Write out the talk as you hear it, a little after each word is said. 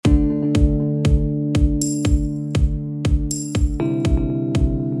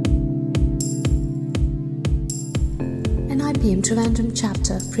Trivandrum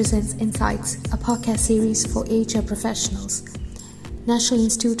chapter presents Insights, a podcast series for HR professionals. National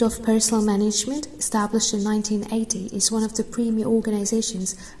Institute of Personnel Management, established in 1980, is one of the premier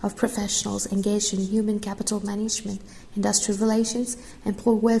organizations of professionals engaged in human capital management, industrial relations,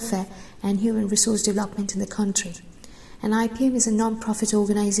 employee welfare, and human resource development in the country. NIPM is a non-profit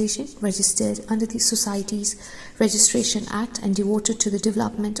organization registered under the Societies Registration Act and devoted to the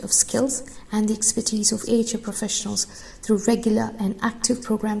development of skills and the expertise of HR professionals through regular and active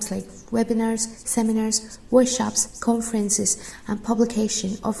programs like webinars, seminars, workshops, conferences, and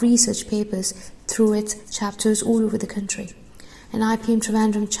publication of research papers through its chapters all over the country. NIPM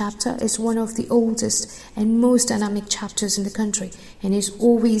Trivandrum chapter is one of the oldest and most dynamic chapters in the country and has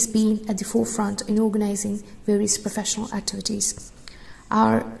always been at the forefront in organizing various professional activities.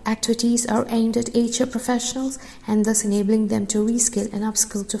 Our activities are aimed at HR professionals and thus enabling them to reskill and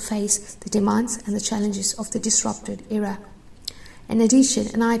upskill to face the demands and the challenges of the disrupted era. In addition,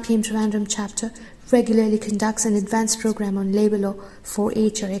 NIPM Trivandrum chapter regularly conducts an advanced program on labor law for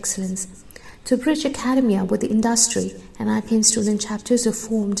HR excellence. To bridge academia with the industry, NIPM student chapters are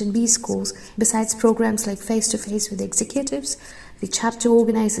formed in B schools. Besides programs like face-to-face with executives, the chapter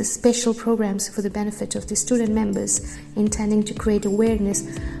organizes special programs for the benefit of the student members, intending to create awareness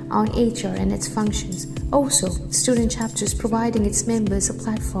on HR and its functions. Also, student chapters providing its members a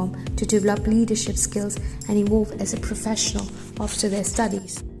platform to develop leadership skills and evolve as a professional after their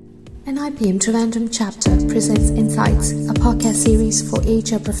studies. NIPM Trivandrum chapter presents Insights, a podcast series for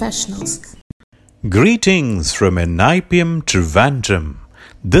HR professionals. Greetings from NIPM Trivandrum.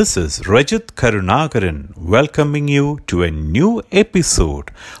 This is Rajat Karunakaran welcoming you to a new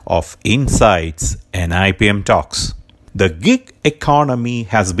episode of Insights NIPM Talks. The gig economy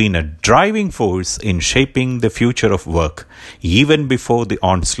has been a driving force in shaping the future of work, even before the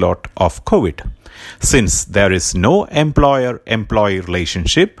onslaught of COVID. Since there is no employer-employee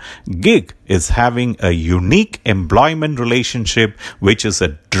relationship, gig is having a unique employment relationship, which is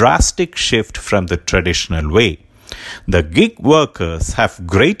a drastic shift from the traditional way. The gig workers have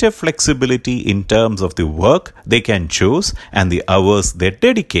greater flexibility in terms of the work they can choose and the hours they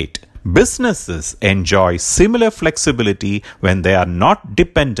dedicate. Businesses enjoy similar flexibility when they are not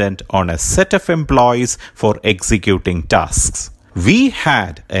dependent on a set of employees for executing tasks. We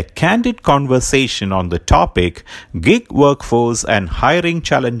had a candid conversation on the topic Gig Workforce and Hiring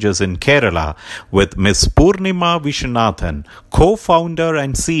Challenges in Kerala with Ms. Purnima Viswanathan, co-founder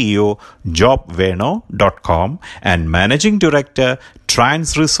and CEO jobveno.com and Managing Director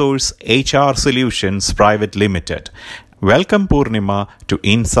TransResource HR Solutions Private Limited. Welcome Purnima to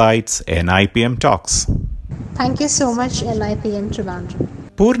Insights NIPM Talks. Thank you so much, NIPM Trivandrum.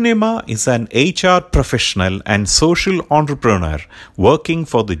 Purnima is an HR professional and social entrepreneur working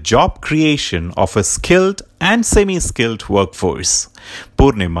for the job creation of a skilled and semi-skilled workforce.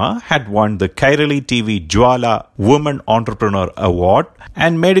 Purnima had won the Kairali TV Jwala Woman Entrepreneur Award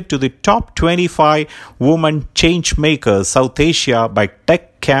and made it to the top 25 Women Changemakers South Asia by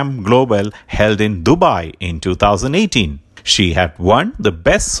TechCamp Global held in Dubai in 2018. She had won the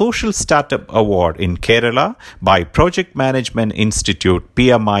Best Social Startup Award in Kerala by Project Management Institute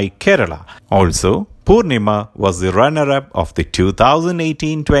PMI Kerala. Also, Purnima was the runner-up of the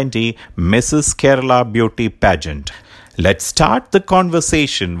 2018-20 Mrs. Kerala Beauty Pageant. Let's start the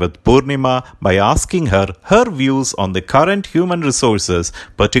conversation with Purnima by asking her views on the current human resources,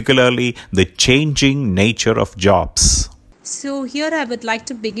 particularly the changing nature of jobs. So here I would like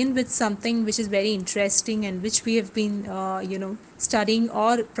to begin with something which is very interesting and which we have been, studying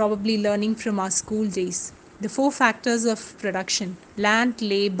or probably learning from our school days. The 4 factors of production: land,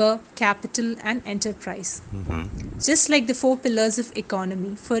 labor, capital, and enterprise. Just like the 4 pillars of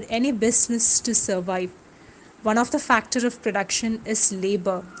economy, for any business to survive, one of the factors of production is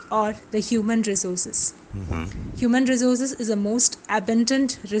labor or the human resources. Human resources is the most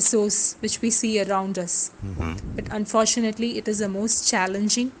abundant resource which we see around us. But unfortunately, it is the most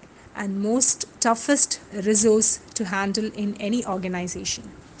challenging and most toughest resource to handle in any organization.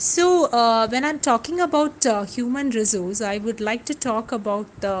 So when I'm talking about human resource, I would like to talk about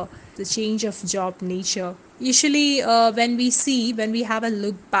the change of job nature. Usually when we have a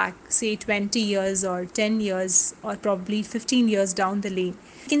look back, say 20 years or 10 years or probably 15 years down the lane,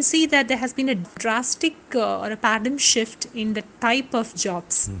 you can see that there has been a drastic or a paradigm shift in the type of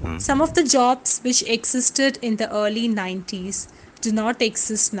jobs. Some of the jobs which existed in the early 90s do not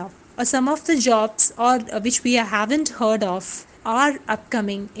exist now. Or some of the jobs which we haven't heard of are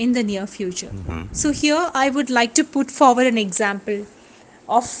upcoming in the near future. So here I would like to put forward an example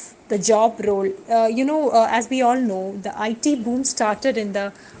of the job role. As we all know, the IT boom started in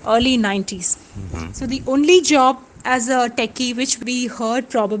the early 90s. So the only job as a techie, which we heard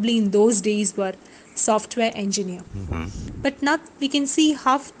probably in those days were software engineer. But now we can see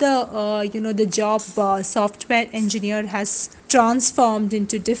how the job software engineer has transformed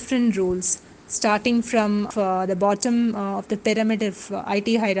into different roles, starting from the bottom of the pyramid of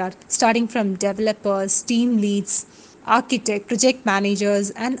IT hierarchy, starting from developers, team leads, architect, project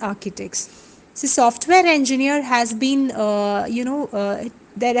managers, and architects. So, software engineer has been,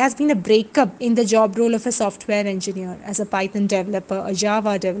 there has been a breakup in the job role of a software engineer as a Python developer, a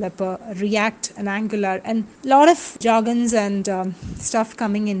Java developer, a React, an Angular, and a lot of jargons and stuff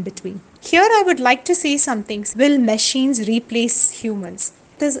coming in between. Here, I would like to say something. Will machines replace humans?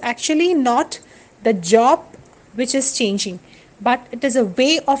 It is actually not the job which is changing, but it is a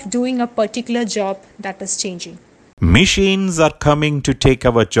way of doing a particular job that is changing. Machines are coming to take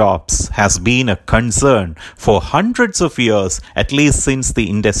our jobs has been a concern for hundreds of years, at least since the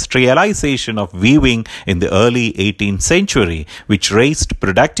industrialization of weaving in the early 18th century, which raised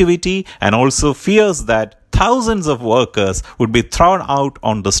productivity and also fears that thousands of workers would be thrown out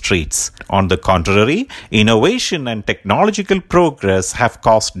on the streets. On the contrary, innovation and technological progress have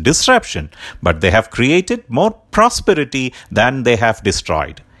caused disruption, but they have created more prosperity than they have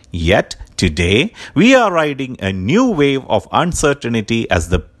destroyed. Yet, today, we are riding a new wave of uncertainty as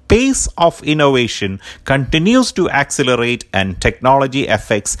the pace of innovation continues to accelerate and technology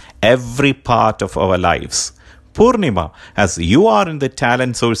affects every part of our lives. Purnima, as you are in the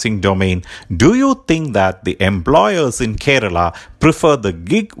talent sourcing domain, do you think that the employers in Kerala prefer the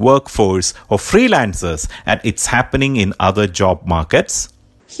gig workforce or freelancers and it's happening in other job markets?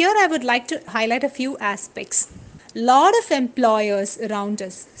 Here, I would like to highlight a few aspects. Lot of employers around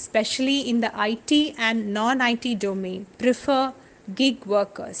us, especially in the IT and non-IT domain, prefer gig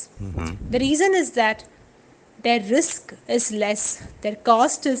workers. The reason is that their risk is less, their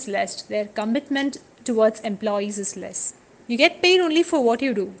cost is less, their commitment towards employees is less. You get paid only for what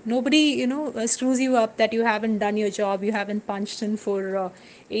you do. Nobody, screws you up that you haven't done your job, you haven't punched in for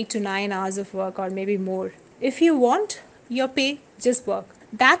 8 to 9 hours of work or maybe more. If you want your pay, just work.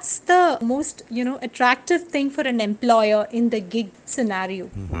 That's the most, attractive thing for an employer in the gig scenario.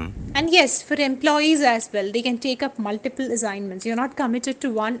 And yes, for employees as well, they can take up multiple assignments. You're not committed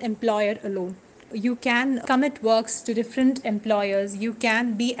to one employer alone. You can commit works to different employers. You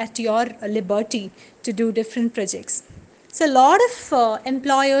can be at your liberty to do different projects. So, a lot of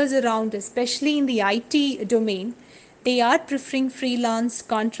employers around, especially in the IT domain, they are preferring freelance,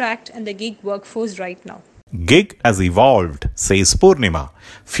 contract, and the gig workforce right now. Gig has evolved, says Purnima.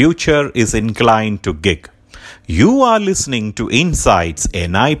 Future is inclined to gig. You are listening to Insights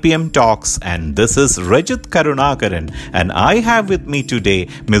NIPM Talks, and this is Rajat Karunakaran, and I have with me today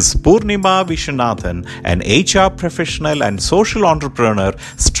Ms. Purnima Viswanathan, an HR professional and social entrepreneur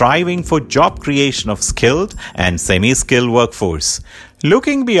striving for job creation of skilled and semi-skilled workforce.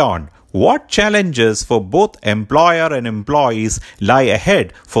 Looking beyond, what challenges for both employer and employees lie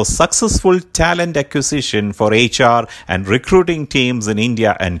ahead for successful talent acquisition for HR and recruiting teams in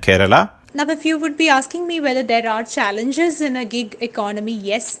India and Kerala? Now, if you would be asking me whether there are challenges in a gig economy,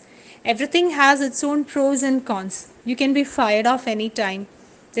 yes. Everything has its own pros and cons. You can be fired off anytime.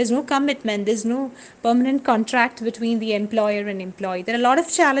 There's no commitment, there's no permanent contract between the employer and employee. There are a lot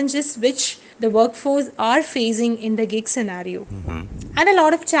of challenges which the workforce are facing in the gig scenario. And a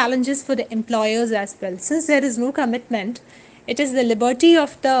lot of challenges for the employers as well. Since there is no commitment, it is the liberty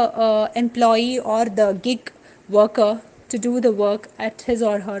of the employee or the gig worker to do the work at his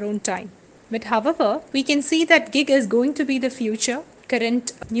or her own time. But however, we can see that gig is going to be the future,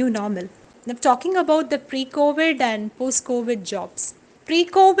 current new normal. Now, talking about the pre-COVID and post-COVID jobs.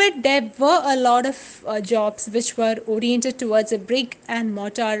 Pre-COVID, there were a lot of jobs which were oriented towards a brick and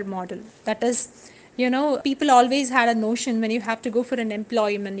mortar model. That is, people always had a notion when you have to go for an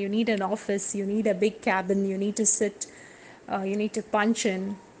employment, you need an office, you need a big cabin, you need to sit, you need to punch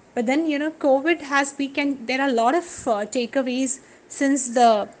in. But then, COVID there are a lot of takeaways since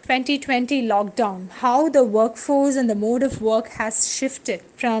the 2020 lockdown, how the workforce and the mode of work has shifted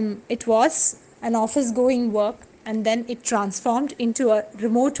from it was an office going work and then it transformed into a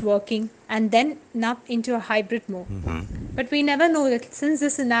remote working and then now into a hybrid mode. But we never know that since the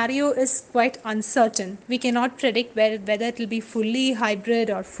scenario is quite uncertain, we cannot predict whether it will be fully hybrid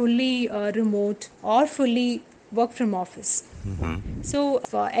or fully remote or fully work from office. So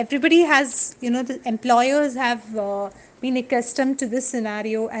everybody has, the employers have been accustomed to this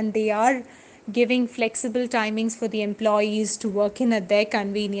scenario and they are giving flexible timings for the employees to work in at their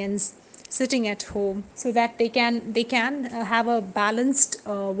convenience, sitting at home, so that they can have a balanced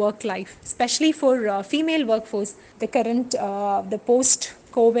work life, especially for female workforce. The current the post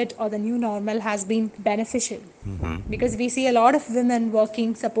COVID or the new normal has been beneficial. Because we see a lot of women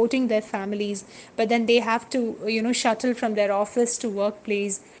working, supporting their families, but then they have to, shuttle from their office to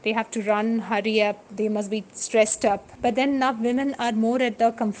workplace. They have to run, hurry up, they must be stressed up. But then now women are more at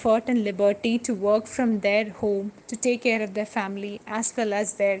the comfort and liberty to work from their home to take care of their family as well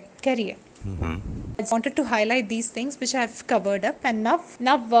as their career. I wanted to highlight these things which I've covered up, and now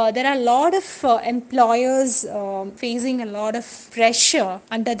there are a lot of employers facing a lot of pressure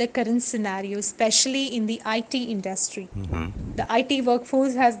under the current scenario, especially in the IT industry. The IT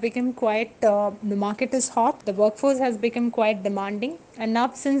workforce has become quite, the market is hot, the workforce has become quite demanding, and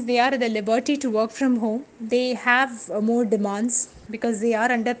now since they are at the liberty to work from home, they have more demands because they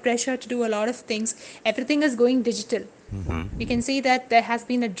are under pressure to do a lot of things. Everything is going digital. We can see that there has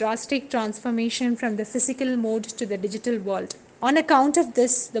been a drastic transformation from the physical mode to the digital world. On account of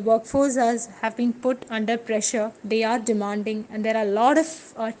this, the workforce have been put under pressure. They are demanding, and there are a lot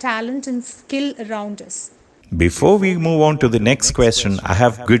of talent and skill around us. Before we move on to the next question, I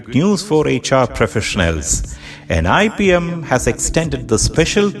have good news for HR professionals. NIPM has extended the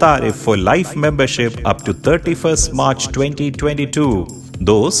special tariff for life membership up to 31st March 2022.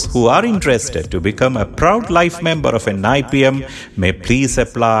 Those who are interested to become a proud life member of NIPM may please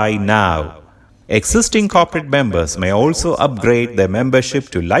apply now. Existing corporate members may also upgrade their membership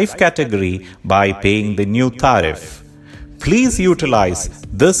to life category by paying the new tariff. Please utilize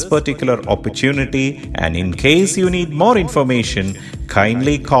this particular opportunity, and in case you need more information,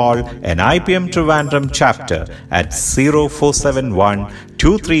 kindly call an NIPM Trivandrum chapter at 0471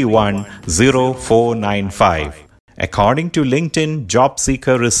 231 0495. According to LinkedIn Job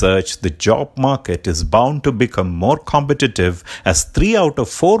Seeker Research, the job market is bound to become more competitive as 3 out of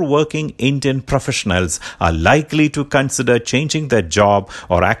 4 working Indian professionals are likely to consider changing their job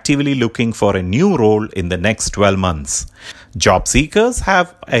or actively looking for a new role in the next 12 months. Job seekers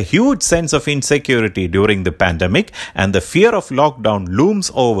have a huge sense of insecurity during the pandemic, and the fear of lockdown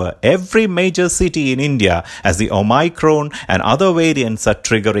looms over every major city in India as the Omicron and other variants are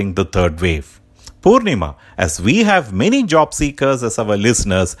triggering the third wave. Purnima, as we have many job seekers as our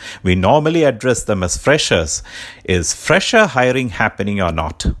listeners, we normally address them as freshers. Is fresher hiring happening or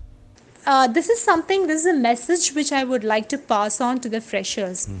not? This is a message which I would like to pass on to the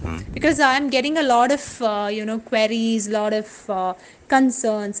freshers, because I am getting a lot of queries, a lot of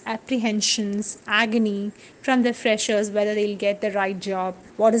concerns, apprehensions, agony from the freshers, whether they'll get the right job,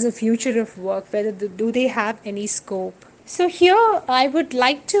 what is the future of work, whether do they have any scope. So here I would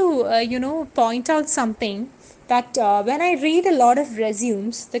like to point out something that when I read a lot of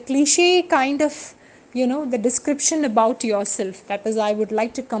resumes, the cliche kind of the description about yourself, that is, I would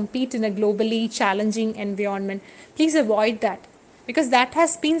like to compete in a globally challenging environment, please avoid that, because that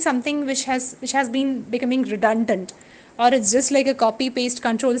has been something which has been becoming redundant, or it's just like a copy paste,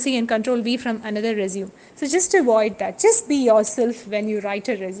 control C and control V from another resume. So just avoid that. Just be yourself when you write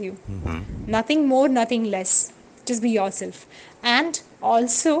a resume. Nothing more, nothing less. Just be yourself. And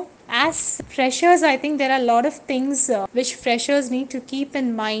also, as freshers, I think there are a lot of things which freshers need to keep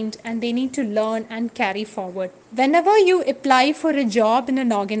in mind, and they need to learn and carry forward. Whenever you apply for a job in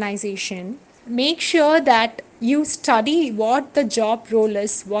an organization, make sure that you study what the job role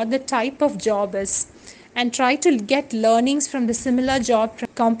is, what the type of job is, and try to get learnings from the similar job from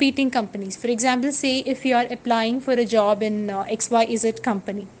competing companies. For example, say if you are applying for a job in XYZ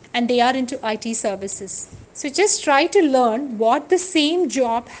company and they are into IT services. So just try to learn what the same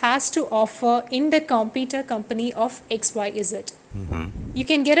job has to offer in the competitor company of XYZ. You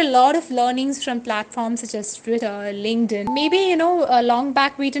can get a lot of learnings from platforms such as Twitter, LinkedIn. Maybe, long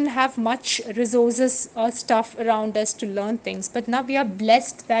back we didn't have much resources or stuff around us to learn things. But now we are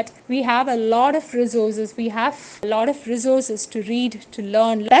blessed that we have a lot of resources. We have a lot of resources to read, to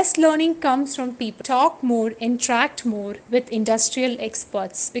learn. Best learning comes from people. Talk more, interact more with industrial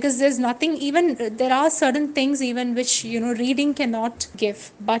experts. Because there's nothing, even there are certain things even which, reading cannot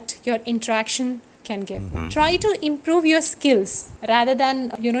give. But your interaction can give. Try to improve your skills rather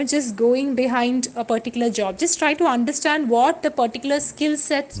than just going behind a particular job. Just try to understand what the particular skill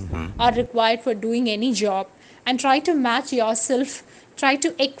sets are required for doing any job, and try to match yourself, try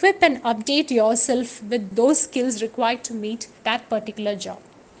to equip and update yourself with those skills required to meet that particular job.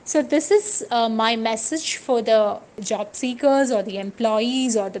 So this is my message for the job seekers or the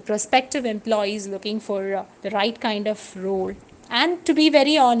employees or the prospective employees looking for the right kind of role. And to be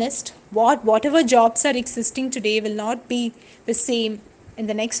very honest, whatever jobs are existing today will not be the same in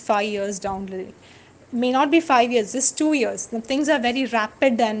the next 5 years down the line. May not be 5 years, just 2 years. The things are very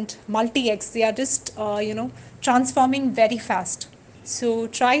rapid and multi-X. They are just, transforming very fast. So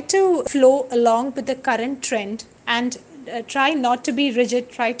try to flow along with the current trend and try not to be rigid,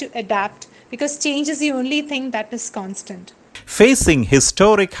 try to adapt, because change is the only thing that is constant. Facing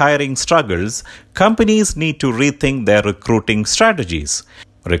historic hiring struggles, companies need to rethink their recruiting strategies.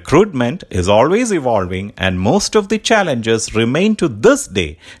 Recruitment is always evolving, and most of the challenges remain to this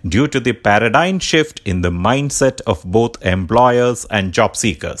day due to the paradigm shift in the mindset of both employers and job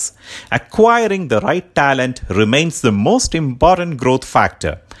seekers. Acquiring the right talent remains the most important growth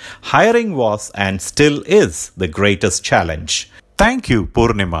factor. Hiring was and still is the greatest challenge. Thank you,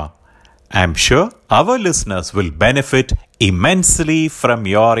 Purnima. I'm sure our listeners will benefit immensely from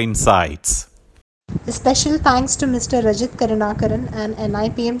your insights. A special thanks to Mr. Rajat Karunakaran and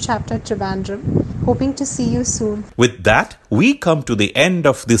NIPM Chapter Trivandrum. Hoping to see you soon. With that, we come to the end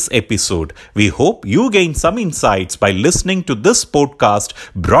of this episode. We hope you gain some insights by listening to this podcast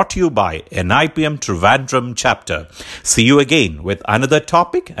brought to you by NIPM Trivandrum Chapter. See you again with another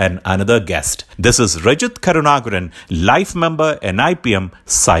topic and another guest. This is Rajat Karunakaran, life member NIPM,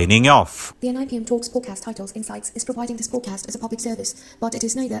 signing off. The NIPM Talks podcast titles Insights is providing this podcast as a public service, but it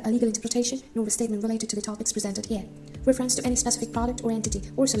is neither a legal interpretation nor a statement related to the topics presented here. Reference to any specific product or entity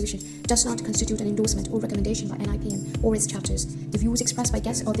or solution does not constitute an endorsement or recommendation by NIPM or its chapters. The views expressed by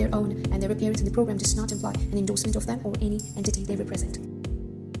guests are their own, and their appearance in the program does not imply an endorsement of them or any entity they represent.